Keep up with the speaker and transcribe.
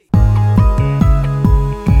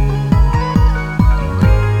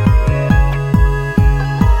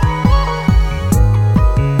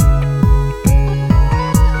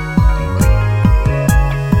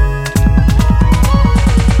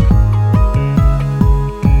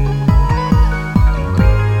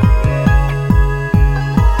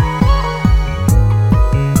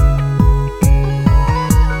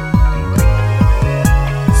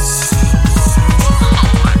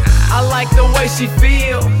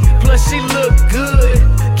plus she look good.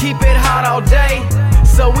 Keep it hot all day,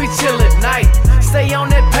 so we chill at night. Stay on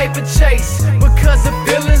that paper chase, because the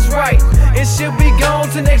feeling's right. And she'll be gone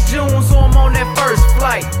till next June, so I'm on that first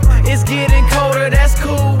flight. It's getting colder, that's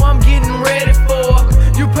cool, I'm getting ready for.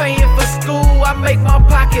 You paying for school, I make my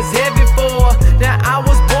pockets heavy for. Now I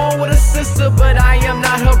was born with a sister, but I am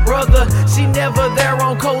not her brother. She never there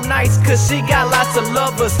on cold nights, cause she got lots of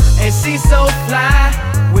lovers. And she's so fly,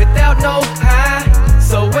 without no high.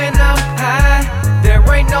 So when I'm high, there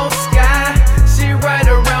ain't no sky. She right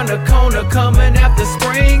around the corner, coming after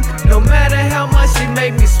spring. No matter how much she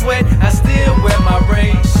make me sweat, I still wear my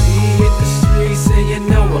ring. She hit the streets and you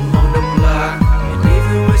know I'm on the block. And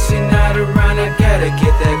even when she not around, I gotta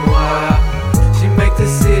get that guap. She make the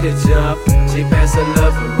city jump, she pass her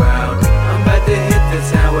love around. I'm about to hit the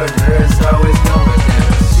town where girls always going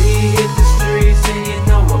down. She hit the streets and you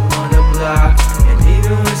know I'm on the block. And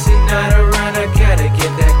even when she not around, I gotta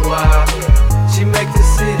get that guap. She make the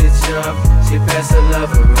city jump, she pass her love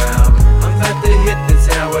around. I'm about to hit the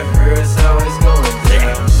town where hers always going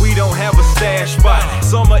down. We don't have a stash spot,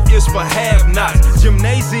 summer is for have-nots.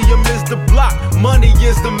 Gymnasium is the block, money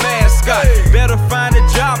is the mascot. Better find a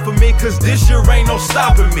job for me, cause this year ain't no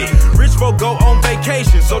stopping me. Rich folk go on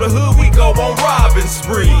vacation, so the hood we go on robbing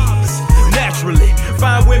sprees. Naturally,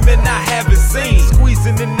 find women I haven't seen,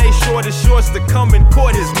 squeezing in they shortest shorts to come and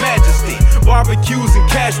court his majesty. Barbecues and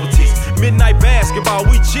casualties, midnight basketball,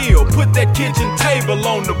 we chill. Put that kitchen table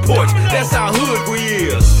on the porch, that's how hood we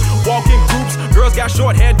is. Walk in groups, girls got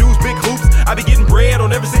short hairdos, big hoops. I be getting bread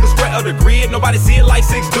on every single square of the grid. Nobody see it like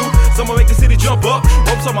 6 do. Someone make the city jump up,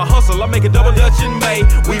 ropes on my hustle, I make a double dutch in May.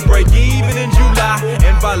 We break even in July,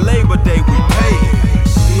 and by Labor Day we pay.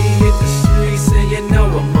 She hit the streets and you know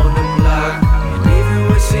I'm on the block. And even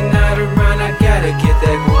when she not around, I gotta get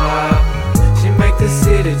that guap. She make the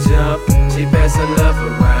city jump, she pass her love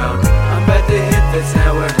around.